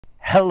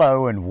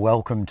Hello and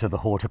welcome to the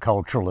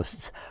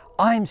Horti-Culturalists.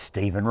 I'm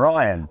Stephen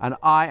Ryan. And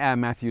I am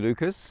Matthew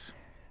Lucas.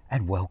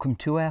 And welcome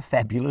to our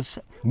fabulous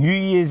New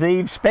Year's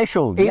Eve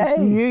special. It's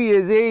Yay. New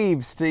Year's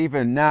Eve,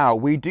 Stephen. Now,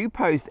 we do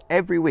post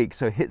every week,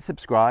 so hit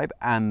subscribe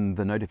and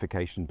the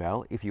notification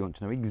bell if you want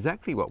to know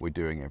exactly what we're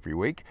doing every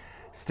week.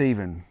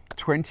 Stephen,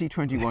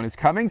 2021 is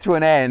coming to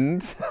an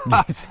end.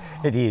 Yes,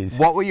 it is.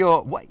 What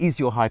is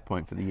your high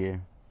point for the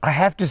year? I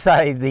have to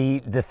say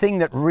the thing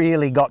that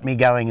really got me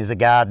going as a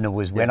gardener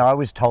was when I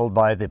was told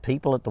by the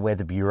people at the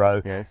Weather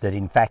Bureau that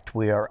in fact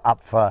we are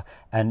up for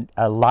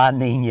a La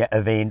Niña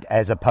event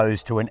as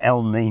opposed to an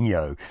El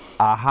Nino.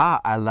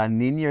 Aha, a La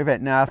Niña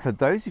event. Now, for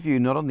those of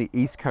you not on the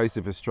east coast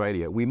of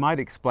Australia, we might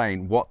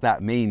explain what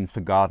that means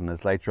for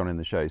gardeners later on in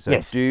the show. So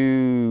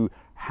do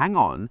hang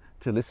on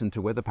to listen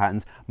to weather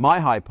patterns.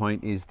 My high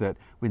point is that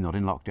we're not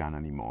in lockdown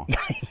anymore.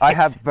 I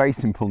have very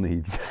simple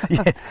needs.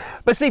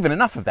 But Stephen,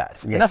 enough of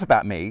that. Enough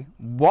about me.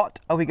 What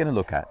are we going to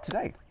look at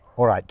today?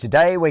 All right,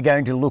 today we're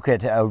going to look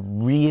at a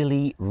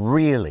really,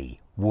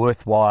 really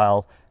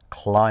worthwhile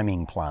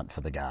climbing plant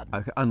for the garden.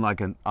 Okay, unlike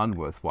an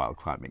unworthwhile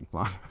climbing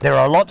plant. There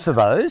are lots of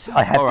those,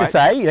 I have to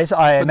say. Yes,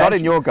 I but not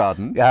in your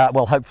garden.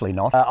 Well, hopefully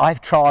not.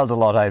 I've trialled a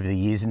lot over the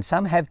years, and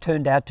some have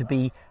turned out to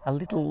be a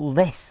little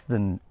less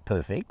than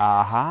perfect.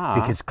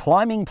 Because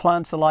climbing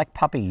plants are like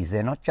puppies.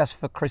 They're not just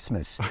for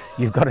Christmas.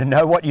 You've got to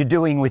know what you're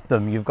doing with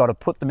them. You've got to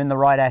put them in the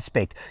right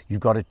aspect.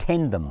 You've got to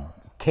tend them,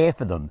 care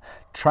for them,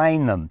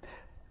 train them,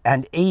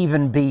 and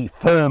even be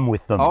firm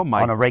with them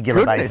on a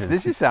regular basis.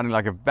 This is sounding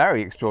like a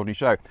very extraordinary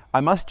show.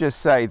 I must just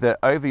say that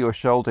over your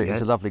shoulder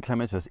is a lovely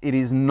clematis. It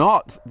is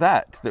not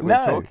that we're talking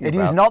about. No, it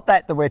is not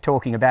that we're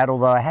talking about,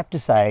 although I have to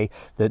say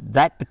that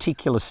that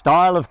particular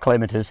style of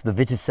clematis, the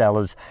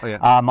Viticellas,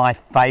 are my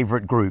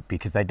favourite group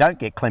because they don't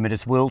get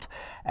clematis wilt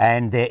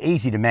and they're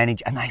easy to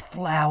manage and they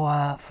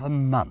flower for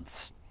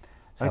months.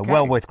 So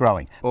well worth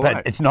growing.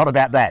 But it's not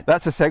about that.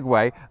 That's a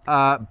segue.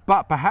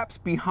 But perhaps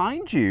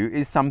behind you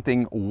is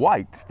something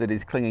white that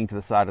is clinging to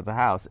the side of the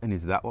house. And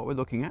is that what we're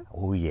looking at?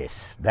 Oh,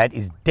 yes. That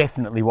is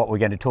definitely what we're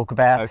going to talk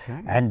about.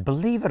 And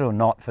believe it or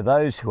not, for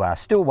those who are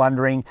still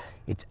wondering,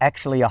 it's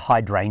actually a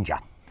hydrangea.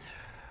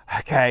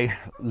 Okay,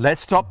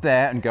 let's stop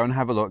there and go and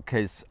have a look,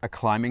 because a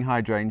climbing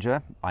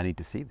hydrangea, I need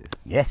to see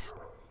this. Yes.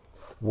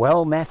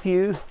 Well,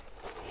 Matthew,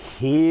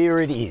 here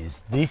it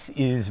is. This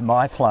is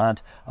my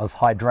plant of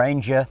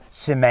Hydrangea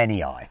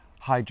seemannii.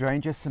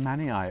 Hydrangea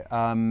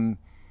seemannii.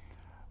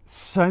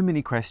 So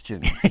many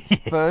questions.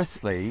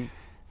 Firstly,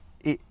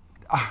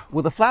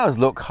 well, the flowers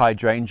look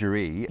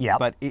hydrangea-y,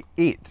 but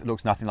it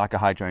looks nothing like a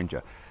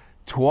hydrangea.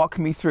 Talk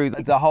me through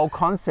the whole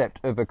concept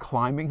of a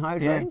climbing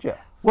hydrangea.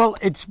 Well,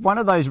 it's one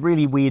of those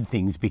really weird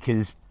things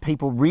because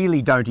people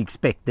really don't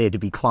expect there to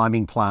be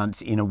climbing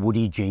plants in a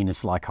woody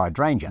genus like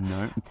hydrangea.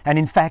 No. And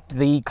in fact,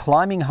 the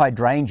climbing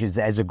hydrangeas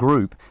as a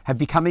group have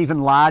become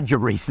even larger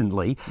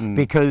recently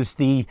because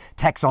the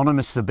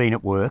taxonomists have been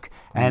at work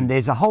and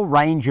there's a whole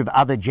range of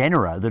other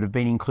genera that have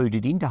been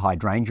included into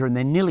hydrangea and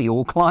they're nearly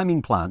all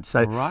climbing plants.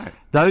 So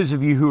those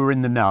of you who are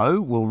in the know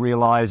will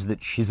realise that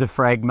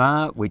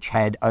Schizophragma, which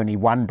had only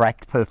one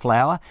bract per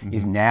flower,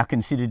 is now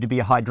considered to be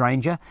a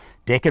hydrangea.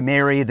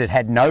 Decameria, that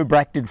had no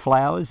bracted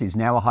flowers, is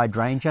now a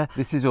hydrangea.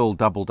 This is all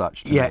double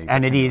Dutch to me.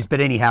 And it is,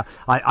 but anyhow,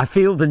 I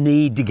feel the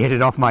need to get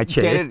it off my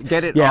chest.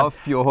 Get it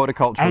off your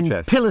horticultural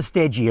chest. And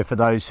Pilostegia for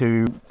those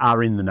who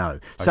are in the know.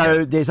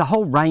 So there's a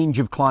whole range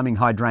of climbing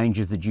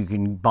hydrangeas that you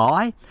can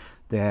buy.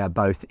 They're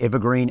both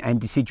evergreen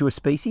and deciduous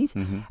species,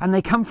 and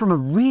they come from a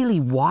really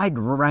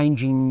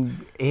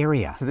wide-ranging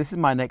area. So this is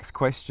my next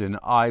question.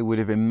 I would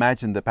have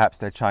imagined that perhaps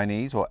they're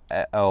Chinese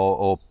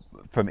or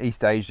from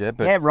East Asia,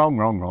 but wrong.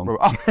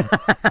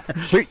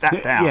 Shoot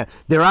that down.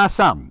 There are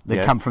some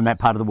that come from that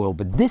part of the world,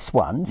 but this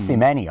one,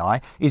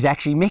 seemannii, is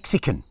actually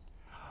Mexican.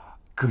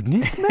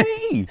 Goodness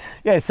me!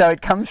 So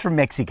it comes from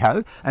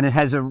Mexico and it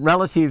has a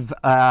relative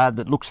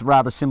that looks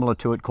rather similar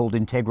to it called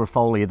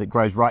integrifolia that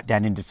grows right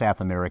down into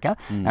South America.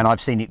 And I've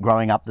seen it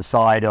growing up the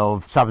side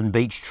of southern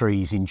beech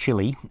trees in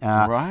Chile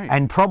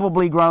and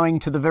probably growing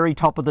to the very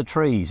top of the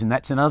trees. And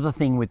that's another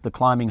thing with the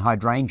climbing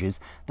hydrangeas.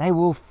 They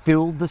will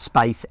fill the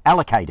space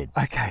allocated.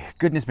 Okay,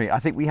 goodness me. I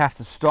think we have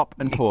to stop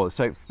and pause.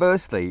 So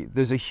firstly,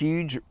 there's a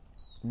huge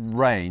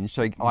range,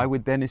 so I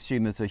would then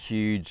assume there's a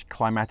huge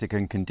climatic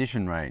and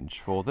condition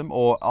range for them,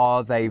 or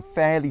are they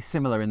fairly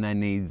similar in their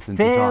needs and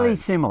fairly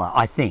desires? Similar,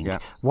 I think.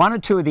 One or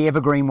two of the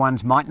evergreen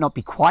ones might not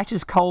be quite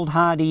as cold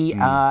hardy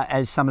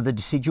as some of the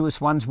deciduous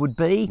ones would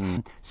be.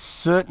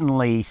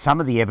 Certainly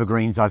some of the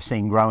evergreens I've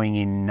seen growing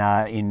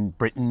in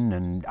Britain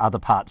and other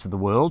parts of the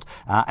world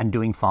and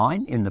doing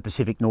fine. In the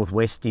Pacific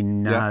Northwest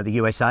in the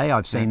USA,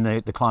 I've seen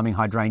the climbing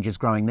hydrangeas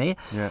growing there.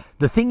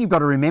 The thing you've got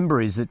to remember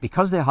is that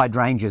because they're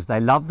hydrangeas, they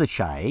love the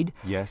shade.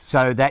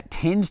 So that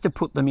tends to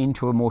put them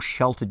into a more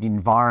sheltered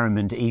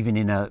environment, even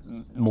in a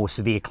more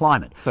severe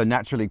climate. So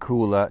naturally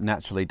cooler,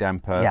 naturally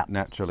damper,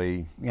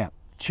 naturally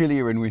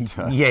chillier in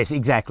winter. Yes,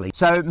 exactly.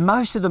 So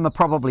most of them are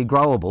probably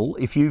growable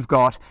if you've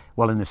got,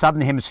 well, in the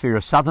southern hemisphere,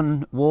 a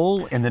southern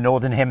wall, in the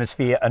northern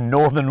hemisphere, a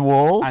northern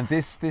wall. And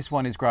this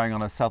one is growing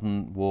on a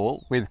southern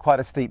wall with quite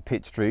a steep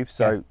pitched roof,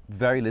 so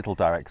very little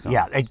direct sun.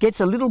 Yeah, it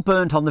gets a little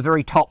burnt on the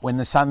very top when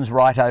the sun's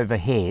right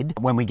overhead,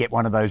 when we get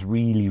one of those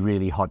really,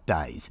 really hot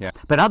days. Yeah.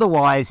 But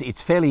otherwise,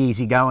 it's fairly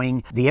easy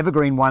going. The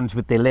evergreen ones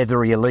with their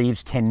leatherier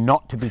leaves tend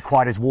not to be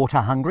quite as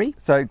water hungry.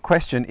 So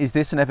question, is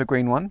this an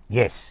evergreen one?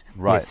 Yes.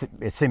 Right.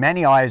 Yes.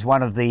 Seemannii is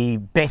one of the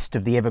best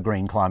of the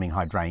evergreen climbing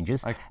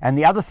hydrangeas. Okay. And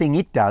the other thing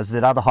it does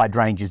that other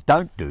hydrangeas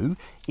don't do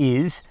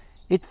is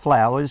it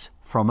flowers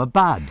from a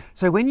bud.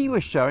 So when you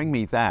were showing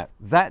me that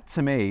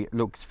to me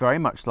looks very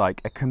much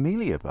like a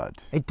camellia bud.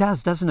 It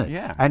does, doesn't it?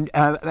 Yeah. And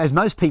as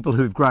most people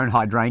who've grown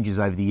hydrangeas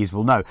over the years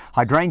will know,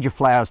 hydrangea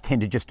flowers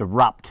tend to just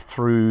erupt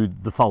through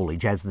the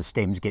foliage as the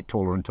stems get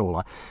taller and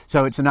taller.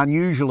 So it's an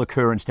unusual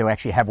occurrence to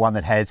actually have one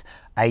that has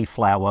a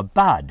flower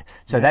bud.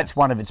 So that's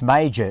one of its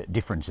major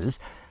differences.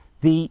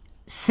 The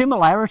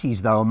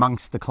similarities, though,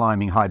 amongst the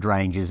climbing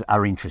hydrangeas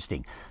are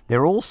interesting.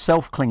 They're all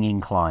self-clinging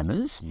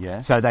climbers,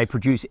 yes. So they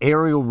produce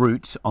aerial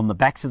roots on the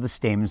backs of the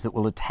stems that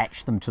will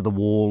attach them to the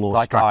wall or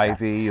like structure.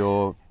 Ivy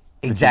or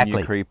Exactly.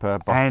 Virginia creeper,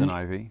 Boston and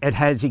ivy. It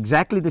has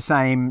exactly the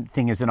same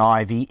thing as an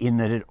ivy in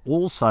that it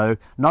also,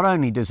 not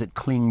only does it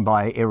cling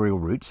by aerial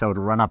roots, so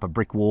it'll run up a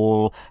brick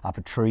wall, up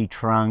a tree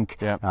trunk,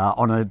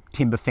 on a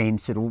timber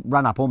fence, it'll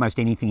run up almost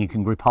anything you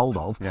can grip hold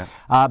of,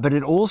 but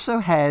it also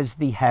has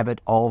the habit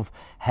of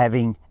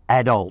having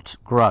adult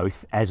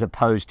growth as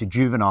opposed to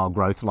juvenile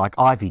growth like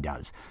ivy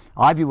does.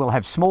 Ivy will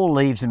have small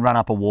leaves and run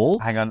up a wall.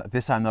 Hang on,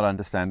 this I'm not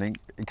understanding.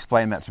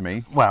 Explain that to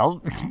me.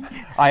 Well,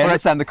 I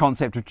understand the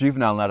concept of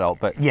juvenile and adult,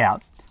 but... Yeah.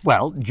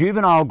 Well,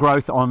 juvenile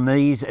growth on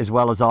these as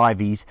well as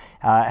ivies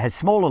has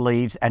smaller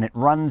leaves and it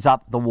runs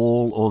up the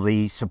wall or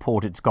the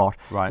support it's got.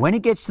 Right. When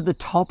it gets to the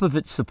top of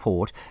its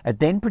support, it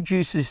then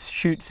produces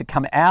shoots that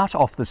come out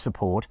off the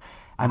support,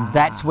 and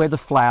that's where the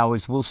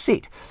flowers will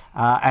sit.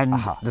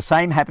 The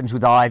same happens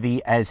with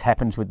ivy as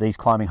happens with these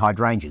climbing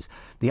hydrangeas.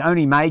 The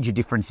only major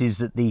difference is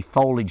that the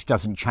foliage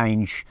doesn't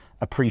change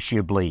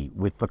appreciably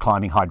with the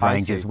climbing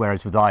hydrangeas,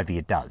 whereas with ivy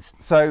it does.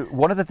 So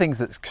one of the things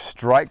that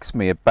strikes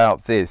me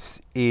about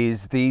this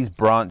is these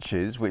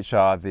branches, which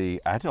are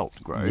the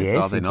adult growth.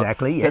 Yes,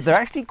 exactly. Yes. But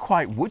they're actually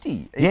quite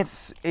woody.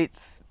 Yes.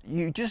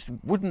 You just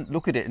wouldn't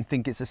look at it and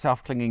think it's a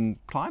self-clinging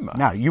climber.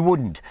 No, you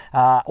wouldn't.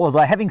 Although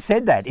having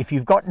said that, if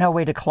you've got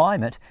nowhere to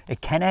climb it,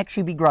 it can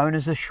actually be grown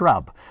as a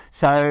shrub.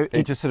 So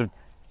it just sort of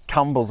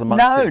tumbles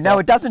amongst itself. No,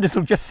 it doesn't.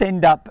 It'll just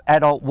send up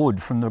adult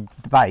wood from the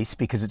base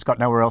because it's got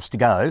nowhere else to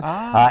go.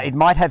 It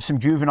might have some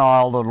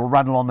juvenile that'll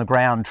run along the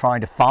ground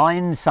trying to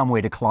find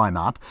somewhere to climb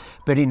up,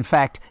 but in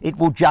fact, it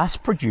will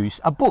just produce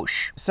a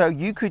bush. So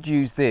you could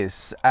use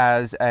this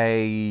as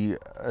a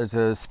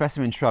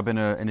specimen shrub in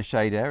a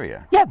shade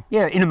area.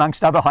 Yeah, in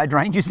amongst other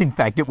hydrangeas, in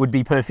fact, it would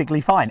be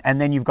perfectly fine. And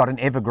then you've got an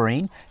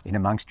evergreen in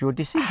amongst your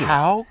deciduous.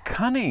 How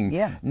cunning!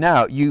 Yeah.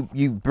 Now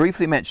you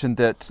briefly mentioned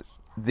that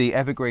the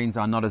evergreens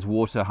are not as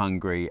water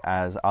hungry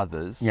as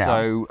others. Yeah.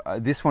 So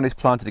this one is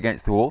planted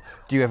against the wall.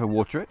 Do you ever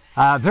water it?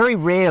 Very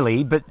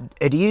rarely, but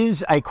it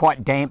is a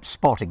quite damp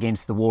spot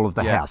against the wall of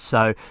the house.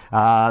 So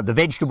the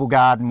vegetable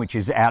garden, which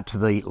is out to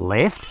the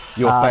left.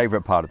 Your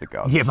favourite part of the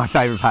garden. Yeah, my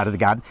favourite part of the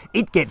garden.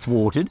 It gets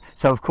watered.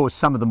 So, of course,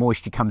 some of the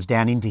moisture comes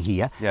down into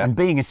here. Yeah. And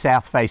being a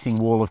south-facing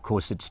wall, of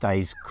course, it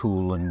stays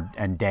cool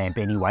and damp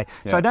anyway.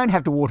 So I don't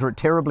have to water it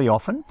terribly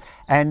often.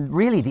 And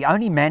really, the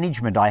only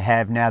management I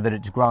have now that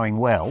it's growing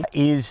well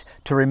is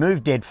to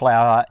remove dead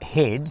flower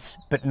heads,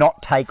 but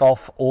not take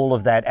off all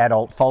of that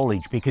adult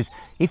foliage. Because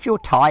if you're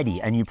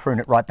tidy and you prune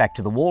it right back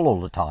to the wall all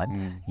the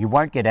time, you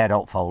won't get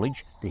adult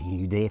foliage.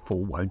 You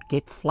therefore won't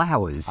get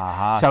flowers.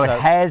 So it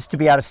has to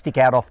be able to stick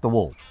out off the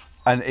wall.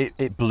 And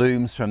it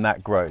blooms from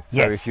that growth. So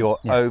Yes. if you're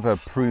over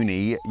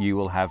pruny, you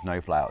will have no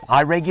flowers.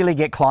 I regularly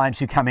get clients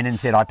who come in and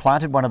said, I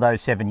planted one of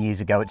those 7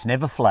 years ago, it's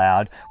never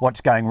flowered,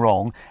 what's going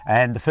wrong?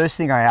 And the first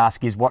thing I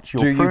ask is, what's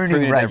your pruning prune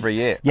it regime? every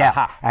year?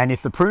 Yeah, and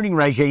if the pruning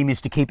regime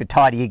is to keep it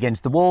tidy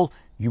against the wall,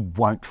 you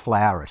won't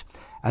flower it.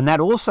 And that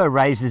also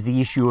raises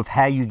the issue of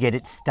how you get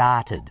it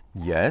started.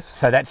 Yes.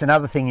 So that's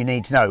another thing you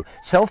need to know.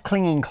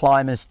 Self-clinging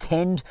climbers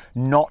tend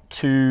not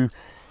to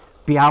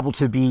be able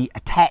to be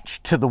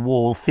attached to the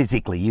wall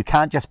physically. You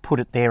can't just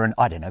put it there and,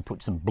 I don't know,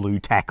 put some blue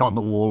tack on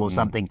the wall or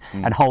something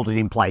and hold it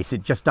in place.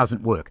 It just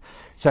doesn't work.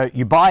 So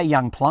you buy a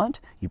young plant,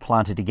 you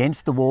plant it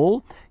against the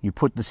wall, you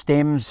put the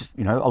stems,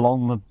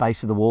 along the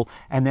base of the wall,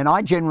 and then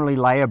I generally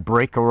lay a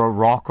brick or a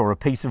rock or a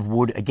piece of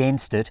wood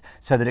against it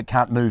so that it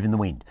can't move in the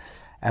wind.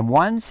 And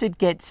once it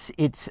gets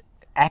its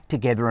act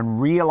together and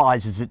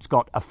realizes it's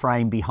got a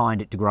frame behind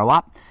it to grow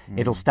up,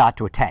 it'll start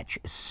to attach.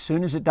 As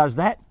soon as it does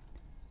that,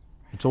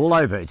 It's all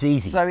over. It's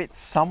easy. So it's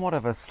somewhat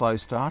of a slow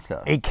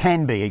starter. It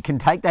can be. It can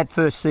take that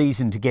first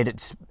season to get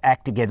its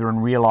act together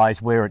and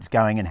realise where it's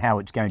going and how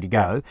it's going to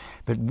go. Yeah.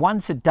 But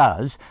once it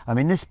does, I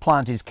mean, this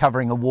plant is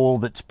covering a wall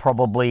that's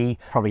probably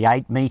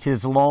 8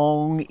 metres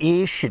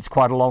long-ish. It's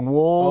quite a long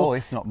wall. Oh,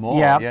 if not more.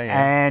 Yeah,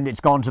 and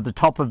it's gone to the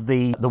top of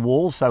the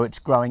wall, so it's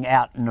growing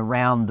out and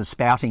around the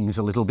spoutings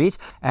a little bit.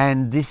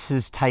 And this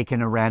has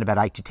taken around about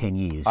 8 to 10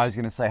 years. I was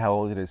going to say how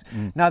old it is.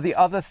 Now, the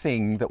other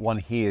thing that one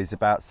hears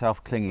about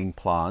self-clinging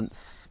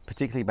plants,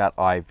 particularly about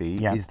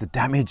ivy, is the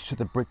damage to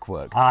the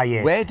brickwork. Ah,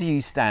 yes. Where do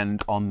you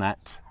stand on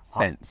that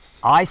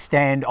fence? I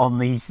stand on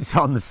the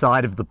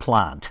side of the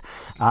plant.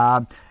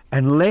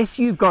 Unless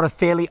you've got a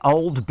fairly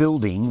old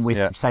building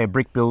with, say, a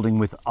brick building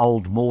with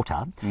old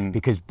mortar,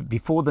 because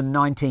before the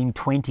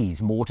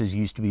 1920s, mortars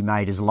used to be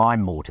made as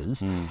lime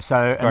mortars.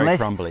 So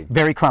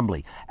very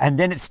crumbly. And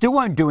then it still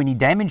won't do any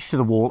damage to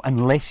the wall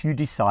unless you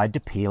decide to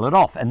peel it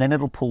off, and then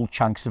it'll pull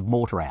chunks of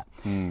mortar out.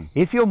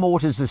 If your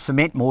mortar's a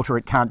cement mortar,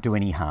 it can't do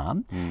any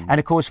harm. And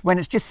of course, when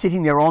it's just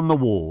sitting there on the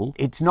wall,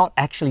 it's not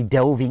actually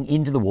delving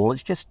into the wall,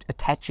 it's just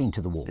attaching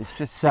to the wall. It's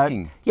just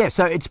sticking. Yeah,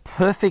 so it's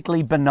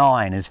perfectly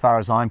benign as far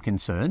as I'm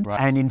concerned. Right.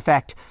 And in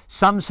fact,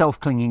 some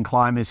self-clinging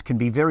climbers can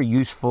be very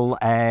useful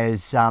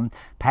as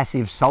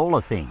passive solar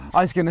things.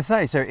 I was going to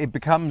say, so it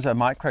becomes a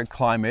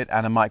microclimate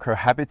and a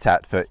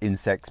microhabitat for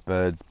insects,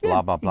 birds,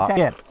 blah, blah, blah.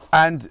 Exactly. Yeah.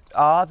 And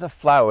are the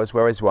flowers,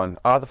 where is one?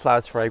 Are the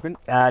flowers fragrant?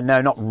 No,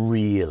 not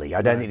really.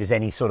 I don't think there's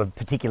any sort of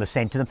particular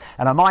scent to them.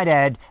 And I might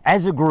add,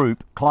 as a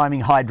group,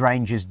 climbing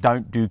hydrangeas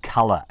don't do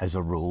colour as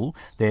a rule.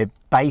 They're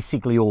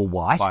basically all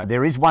white.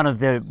 There is one of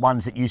the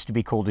ones that used to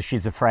be called a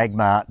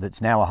schizophragma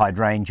that's now a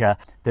hydrangea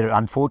that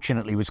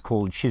unfortunately was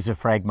called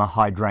Schizophragma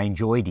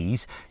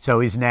hydrangeoides,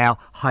 so is now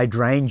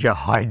Hydrangea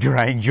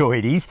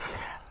hydrangeoides.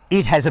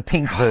 It has a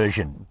pink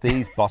version.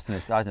 These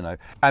botanists, I don't know.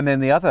 And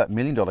then the other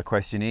million-dollar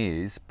question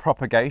is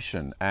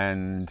propagation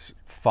and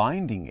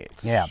finding it.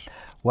 Yeah.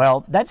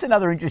 Well, that's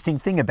another interesting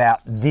thing about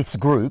this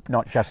group,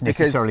 not just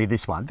necessarily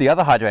this one. The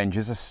other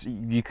hydrangeas,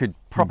 you could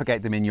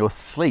propagate them in your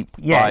sleep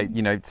by,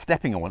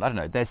 stepping on one. I don't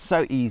know. They're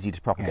so easy to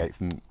propagate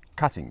from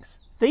cuttings.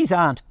 These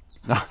aren't.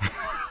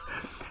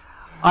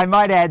 I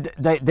might add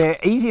that they're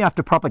easy enough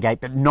to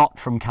propagate, but not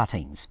from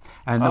cuttings.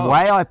 And the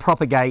way I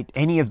propagate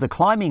any of the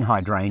climbing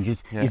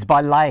hydrangeas is by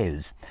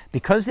layers.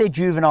 Because their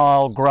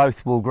juvenile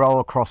growth will grow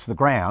across the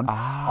ground,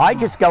 I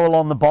just go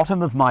along the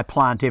bottom of my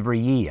plant every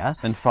year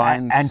and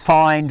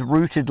find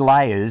rooted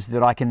layers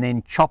that I can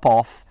then chop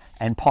off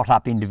and pot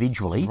up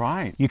individually.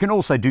 Right. You can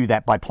also do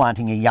that by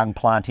planting a young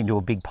plant into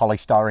a big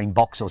polystyrene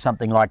box or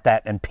something like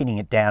that and pinning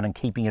it down and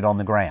keeping it on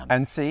the ground.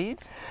 And seed?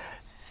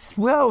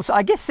 Well,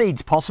 I guess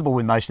seed's possible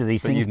with most of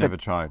these things. You've never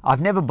tried.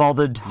 I've never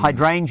bothered.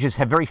 Hydrangeas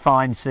have very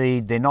fine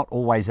seed. They're not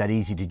always that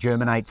easy to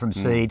germinate from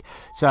seed.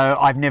 So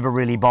I've never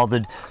really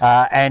bothered.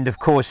 And of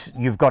course,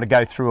 you've got to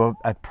go through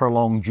a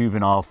prolonged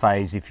juvenile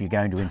phase if you're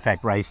going to, in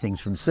fact, raise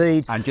things from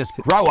seed. And just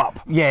grow up.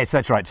 Yes,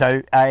 that's right.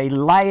 So a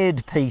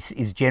layered piece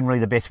is generally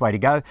the best way to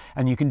go.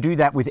 And you can do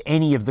that with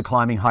any of the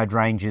climbing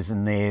hydrangeas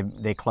and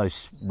their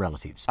close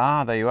relatives.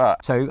 Ah, there you are.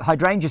 So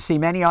Hydrangea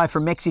seemannii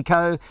from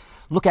Mexico.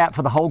 Look out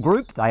for the whole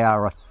group. They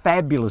are a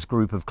fabulous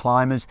group of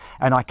climbers,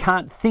 and I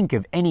can't think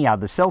of any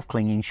other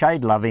self-clinging,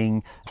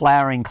 shade-loving,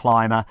 flowering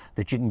climber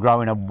that you can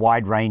grow in a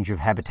wide range of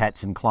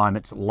habitats and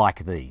climates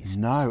like these.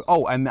 No.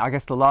 Oh, and I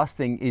guess the last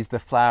thing is the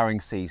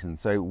flowering season.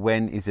 So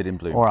when is it in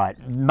bloom? All right.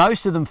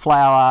 Most of them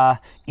flower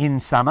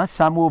in summer.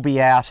 Some will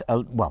be out,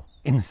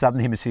 in the Southern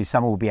Hemisphere,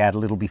 some will be out a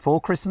little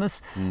before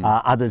Christmas.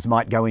 Others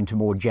might go into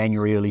more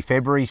January, early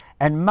February.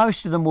 And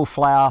most of them will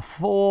flower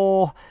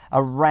for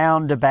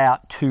around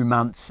about 2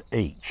 months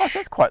each. Oh, so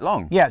that's quite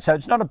long. Yeah, so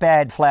it's not a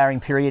bad flowering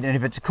period. And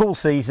if it's a cool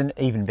season,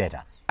 even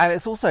better. And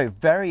it's also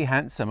very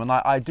handsome, and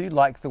I do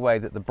like the way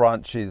that the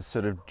branches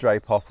sort of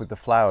drape off with the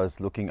flowers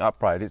looking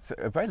upright. It's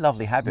a very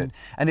lovely habit,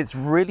 and it's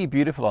really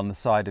beautiful on the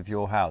side of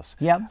your house.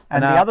 Yeah,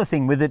 and the other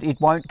thing with it,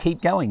 it won't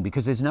keep going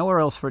because there's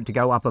nowhere else for it to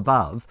go up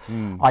above.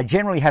 I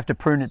generally have to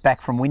prune it back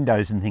from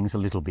windows and things a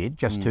little bit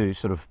just to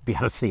sort of be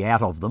able to see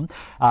out of them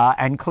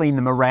and clean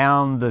them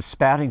around the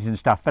spoutings and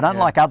stuff. But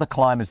unlike other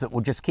climbers that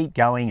will just keep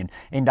going and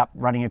end up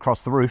running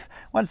across the roof,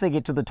 once they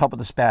get to the top of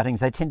the spoutings,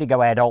 they tend to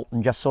go adult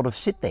and just sort of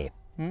sit there.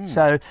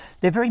 So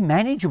they're very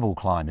manageable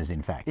climbers,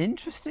 in fact.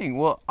 Interesting.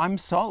 Well, I'm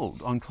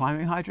sold on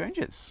climbing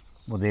hydrangeas.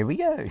 Well, there we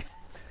go.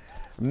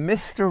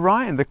 Mr.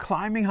 Ryan, the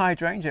climbing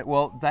hydrangea,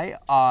 well, they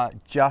are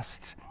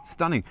just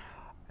stunning.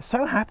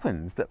 So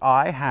happens that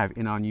I have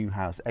in our new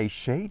house a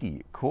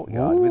shady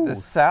courtyard with a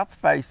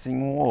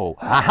south-facing wall.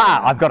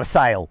 Aha, I've got a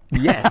sail.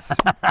 Yes.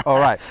 All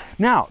right.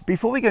 Now,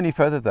 before we go any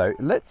further, though,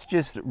 let's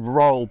just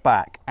roll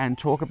back and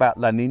talk about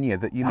La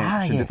Niña that you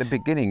mentioned at the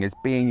beginning as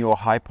being your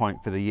high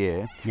point for the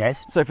year.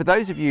 Yes. So for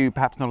those of you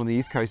perhaps not on the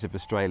east coast of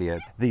Australia,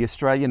 the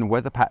Australian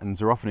weather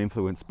patterns are often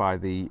influenced by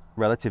the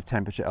relative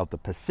temperature of the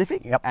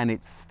Pacific and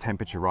its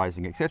temperature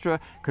rising, etc.,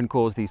 can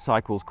cause these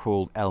cycles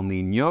called El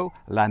Niño,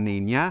 La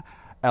Niña.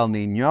 El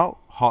Niño,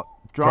 hot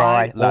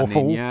Dry, La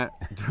awful. Niña,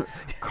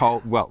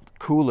 cold, well,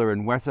 cooler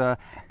and wetter,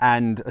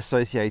 and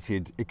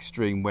associated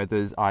extreme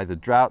weathers, either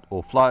drought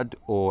or flood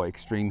or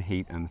extreme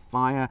heat and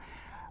fire.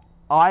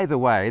 Either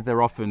way,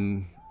 they're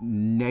often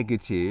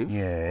negative.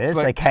 Yes,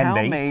 but they can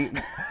tell be. Me,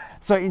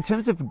 so in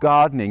terms of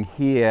gardening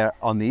here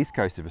on the east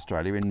coast of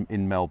Australia,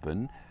 in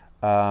Melbourne,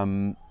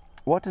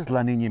 what does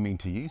La Niña mean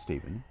to you,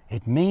 Stephen?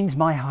 It means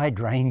my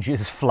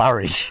hydrangeas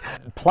flourish.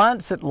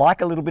 Plants that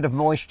like a little bit of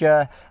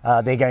moisture,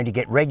 they're going to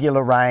get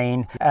regular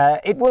rain.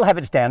 It will have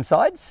its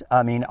downsides.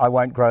 I mean, I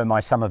won't grow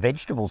my summer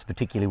vegetables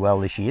particularly well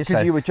this year.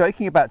 Because you were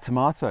joking about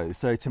tomatoes.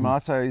 So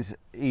tomatoes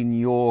in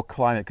your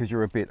climate, because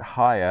you're a bit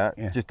higher,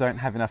 just don't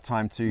have enough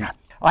time to...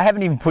 I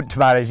haven't even put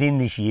tomatoes in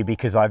this year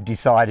because I've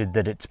decided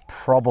that it's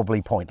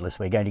probably pointless.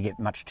 We're going to get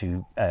much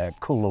too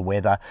cooler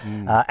weather.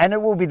 And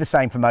it will be the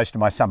same for most of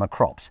my summer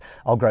crops.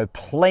 I'll grow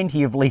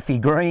plenty of leafy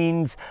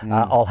greens.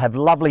 I'll have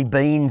lovely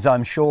beans,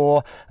 I'm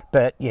sure.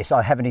 But yes,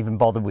 I haven't even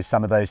bothered with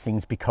some of those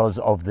things because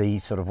of the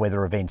sort of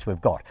weather events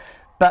we've got.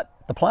 But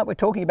the plant we're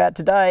talking about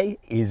today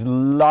is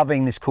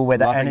loving this cool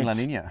weather. Loving La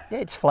Niña. Yeah,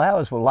 its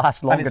flowers will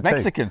last longer And it's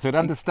Mexican, so it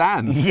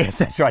understands. Yes,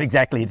 that's right,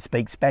 exactly. It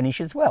speaks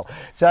Spanish as well.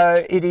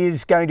 So it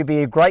is going to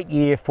be a great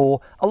year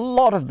for a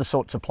lot of the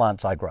sorts of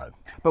plants I grow.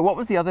 But what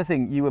was the other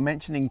thing you were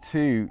mentioning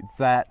too,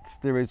 that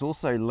there is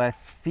also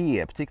less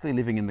fear, particularly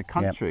living in the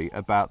country,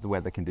 about the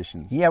weather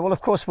conditions? Yeah, well, of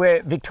course,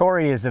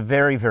 Victoria is a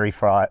very, very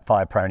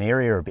fire-prone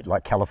area, a bit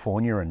like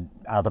California and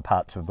other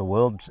parts of the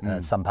world,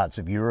 some parts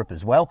of Europe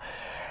as well.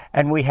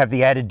 And we have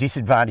the added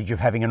disadvantage of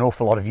having an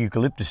awful lot of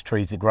eucalyptus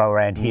trees that grow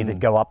around here that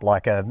go up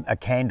like a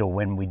candle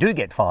when we do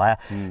get fire.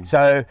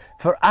 So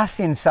for us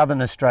in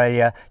southern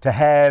Australia to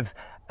have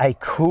a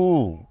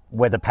cool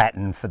weather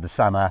pattern for the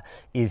summer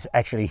is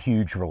actually a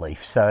huge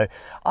relief. So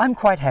I'm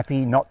quite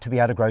happy not to be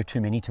able to grow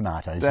too many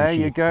tomatoes There this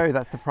year. you go.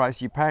 That's the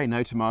price you pay.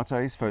 No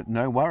tomatoes for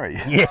no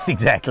worry. Yes,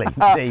 exactly.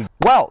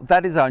 Well,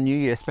 that is our New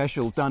Year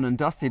special done and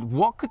dusted.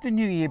 What could the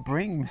new year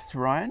bring, Mr.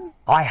 Ryan?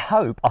 I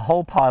hope a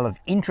whole pile of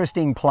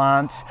interesting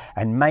plants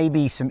and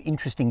maybe some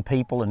interesting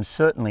people and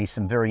certainly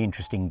some very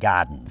interesting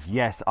gardens.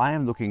 Yes, I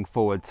am looking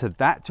forward to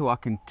that, to our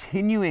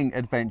continuing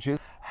adventures.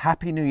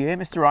 Happy New Year,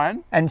 Mr.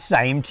 Ryan. And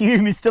same to you,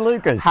 Mr.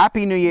 Lucas.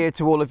 Happy New Year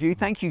to all of you.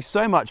 Thank you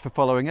so much for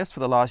following us for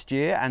the last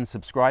year and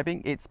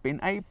subscribing. It's been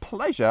a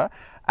pleasure.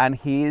 And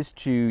here's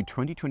to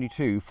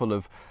 2022 full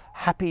of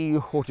happy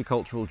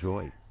horticultural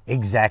joy.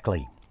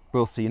 Exactly.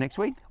 We'll see you next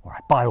week. All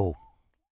right, bye all.